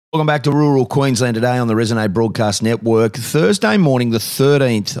Welcome back to Rural Queensland today on the Resonate Broadcast Network. Thursday morning, the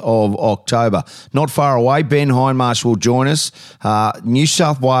 13th of October. Not far away, Ben Hindmarsh will join us. New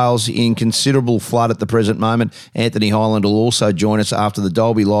South Wales in considerable flood at the present moment. Anthony Highland will also join us after the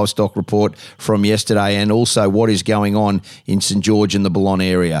Dalby Livestock Report from yesterday and also what is going on in St George and the Boulogne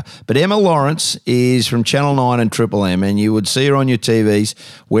area. But Emma Lawrence is from Channel 9 and Triple M, and you would see her on your TVs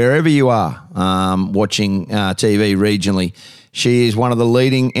wherever you are watching TV regionally. She is one of the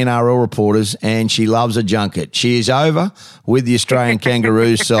leading NRL reporters and she loves a junket. She is over with the Australian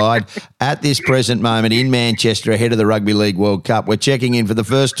Kangaroos side at this present moment in Manchester ahead of the Rugby League World Cup. We're checking in for the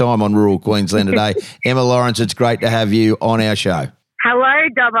first time on Rural Queensland today. Emma Lawrence, it's great to have you on our show. Hello,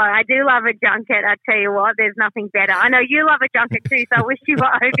 Dobbo. I do love a junket. I tell you what, there's nothing better. I know you love a junket too, so I wish you were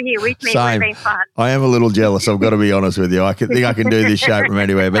over here with me. It would have been fun. I am a little jealous, I've got to be honest with you. I think I can do this show from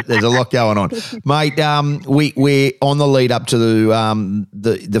anywhere, but there's a lot going on. Mate, we're on the lead up to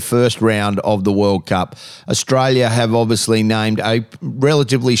the first round of the World Cup. Australia have obviously named a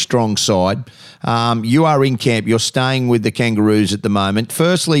relatively strong side. You are in camp. You're staying with the Kangaroos at the moment.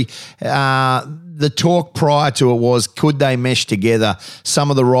 Firstly, the talk prior to it was, could they mesh together some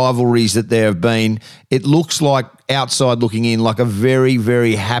of the rivalries that there have been? It looks like, outside looking in, like a very,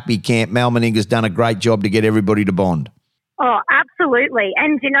 very happy camp. Mal Meninga's done a great job to get everybody to bond. Oh, absolutely.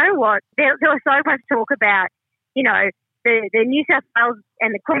 And you know what? There was so much talk about, you know, the New South Wales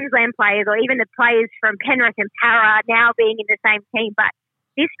and the Queensland players, or even the players from Penrith and Para now being in the same team. But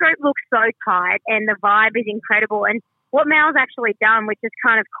this group looks so tight and the vibe is incredible. And what Mal's actually done, which is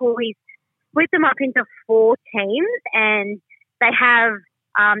kind of cool, he's split them up into 4 teams, and they have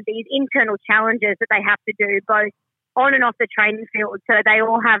these internal challenges that they have to do both on and off the training field. So they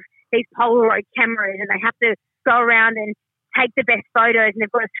all have these Polaroid cameras and they have to go around and take the best photos, and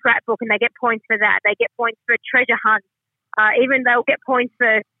they've got a scrapbook and they get points for that. They get points for a treasure hunt. Even they'll get points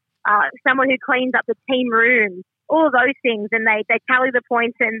for someone who cleans up the team room, all of those things, and they tally the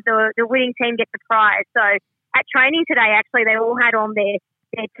points and the winning team gets the prize. So at training today, actually, they all had on their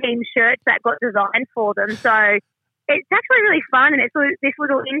team shirts that got designed for them. So it's actually really fun, and it's this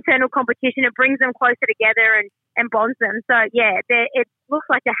little internal competition. It brings them closer together and bonds them. So, yeah, it looks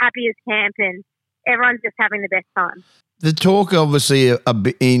like the happiest camp, and everyone's just having the best time. The talk, obviously,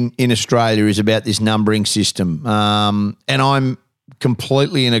 in Australia is about this numbering system, and I'm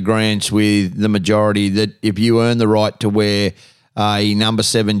completely in agreement with the majority that if you earn the right to wear a number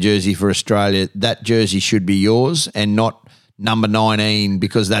 7 jersey for Australia, that jersey should be yours and not number 19,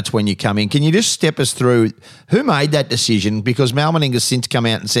 because that's when you come in. Can you just step us through who made that decision? Because Mal Meninga's since come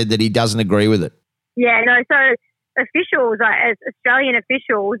out and said that he doesn't agree with it. Yeah, no, so officials, as Australian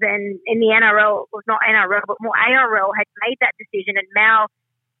officials and in the NRL, well, not NRL, but more ARL, had made that decision, and Mal,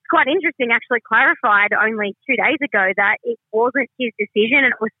 quite interesting, actually clarified only 2 days ago that it wasn't his decision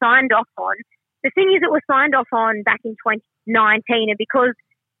and it was signed off on. The thing is, it was signed off on back in 2019, and because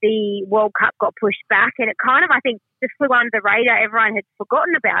the World Cup got pushed back, and it kind of, I think, just flew under the radar. Everyone had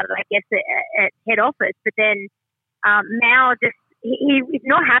forgotten about it, I guess, at head office. But then Mal he's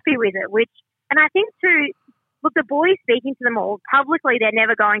not happy with it, and I think too, look, the boys speaking to them all publicly, they're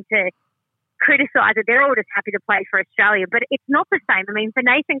never going to criticise it. They're all just happy to play for Australia. But it's not the same. I mean, for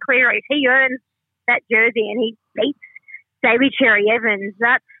Nathan Cleary, if he earns that jersey and he beats Daly Cherry Evans,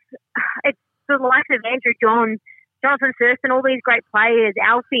 it's the likes of Andrew Johns, Jonathan Thurston, all these great players,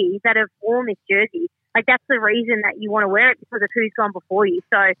 Alfie, that have worn this jersey. Like, that's the reason that you want to wear it, because of who's gone before you.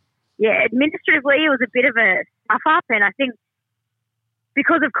 So, yeah, administratively, it was a bit of a stuff-up, and I think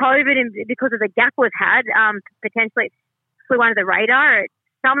because of COVID and because of the gap we've had, potentially it flew under the radar. It's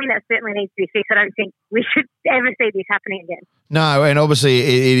something that certainly needs to be fixed. I don't think we should ever see this happening again. No, and obviously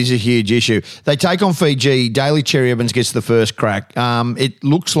it is a huge issue. They take on Fiji. Daly Cherry Evans gets the first crack. It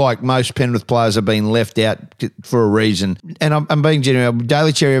looks like most Penrith players have been left out for a reason. And I'm being genuine.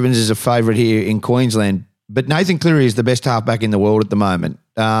 Daly Cherry Evans is a favourite here in Queensland, but Nathan Cleary is the best halfback in the world at the moment.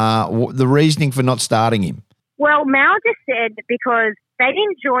 The reasoning for not starting him? Well, Mal just said because they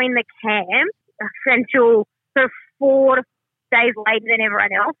didn't join the camp until sort of 4 days later than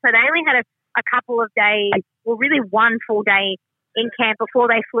everyone else. So they only had a couple of days, well, really 1 full day in camp before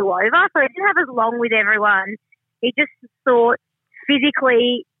they flew over. So they didn't have as long with everyone. He just thought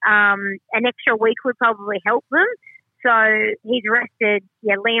physically an extra week would probably help them. So he's rested,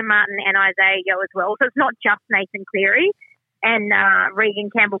 Liam Martin and Isaiah Yeo as well. So it's not just Nathan Cleary and Regan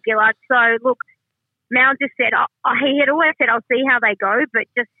Campbell-Gillard. So, look, Mal just said, he had always said, I'll see how they go, but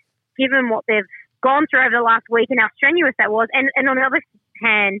just given what they've gone through over the last week and how strenuous that was, and on the other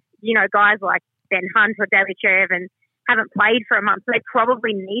hand, you know, guys like Ben Hunt or Daly Cherry Evans haven't played for a month, so they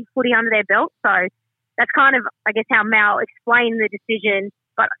probably need footy under their belt. So that's kind of, I guess, how Mal explained the decision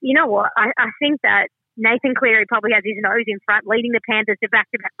But you know what? I think that Nathan Cleary probably has his nose in front, leading the Panthers to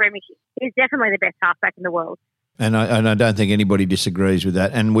back-to-back premiership. He's definitely the best halfback in the world. And I don't think anybody disagrees with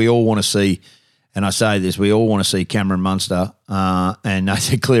that. And we all want to see, and I say this, we all want to see Cameron Munster and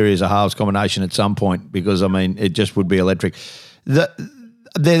Nathan Cleary as a halves combination at some point, because, I mean, it just would be electric. They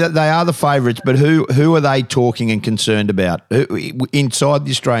are the favourites, but who are they talking and concerned about? Inside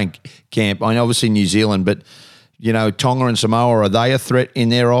the Australian camp, I mean, obviously New Zealand, but, you know, Tonga and Samoa, are they a threat in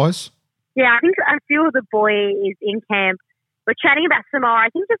their eyes? Yeah, I think a few of the boys in camp were chatting about Samoa, I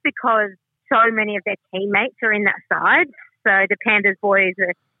think just because so many of their teammates are in that side. So the Panthers boys,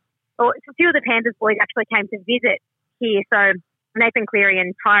 or a few of the Panthers boys actually came to visit here. So Nathan Cleary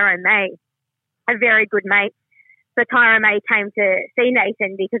and Tyrone May are very good mates. So Tyrone May came to see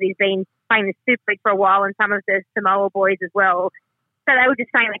Nathan because he's been playing the Super League for a while, and some of the Samoa boys as well. So they were just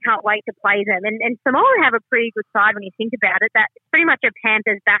saying they can't wait to play them. And Samoa have a pretty good side when you think about it. That's pretty much a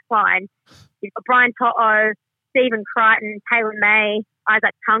Panthers backline. You've got Brian To'o, Stephen Crichton, Taylor May,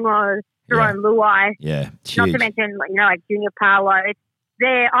 Isaac Tungo, Jerome Luai. Yeah, not to mention, you know, like Junior Paolo.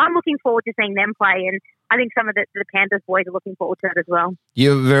 I'm looking forward to seeing them play, and I think some of the Panthers boys are looking forward to it as well.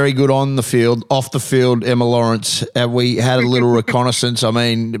 You're very good on the field. Off the field, Emma Lawrence, we had a little reconnaissance. I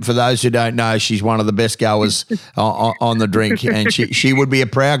mean, for those who don't know, she's one of the best goers on the drink, and she would be a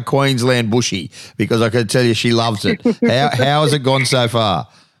proud Queensland bushy, because I can tell you she loves it. How has it gone so far?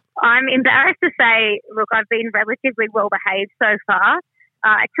 I'm embarrassed to say, look, I've been relatively well behaved so far.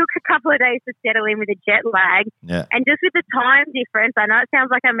 It took a couple of days to settle in with a jet lag. Yeah. And just with the time difference, I know it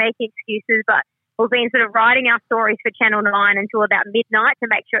sounds like I'm making excuses, but we've been sort of writing our stories for Channel 9 until about midnight to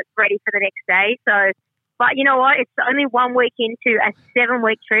make sure it's ready for the next day. So, but you know what? It's only 1 week into a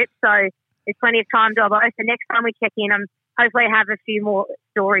 7-week trip, so there's plenty of time, Dobbo. So next time we check in, hopefully I have a few more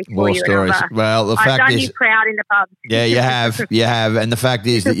stories for you. Well, the fact I've done is, you proud in the pub. Yeah, you have. And the fact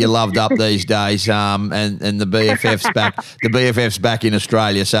is that you're loved up these days, and the BFF's back. The BFF's back in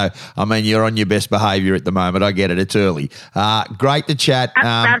Australia. So, I mean, you're on your best behaviour at the moment. I get it. It's early. Great to chat.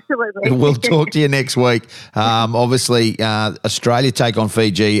 Absolutely. We'll talk to you next week. Obviously, Australia take on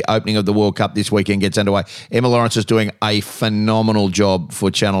Fiji. Opening of the World Cup this weekend gets underway. Emma Lawrence is doing a phenomenal job for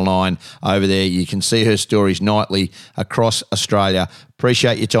Channel 9 over there. You can see her stories nightly across Australia.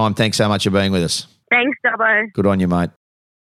 Appreciate your time. Thanks so much for being with us. Thanks, Dobbo. Good on you, mate.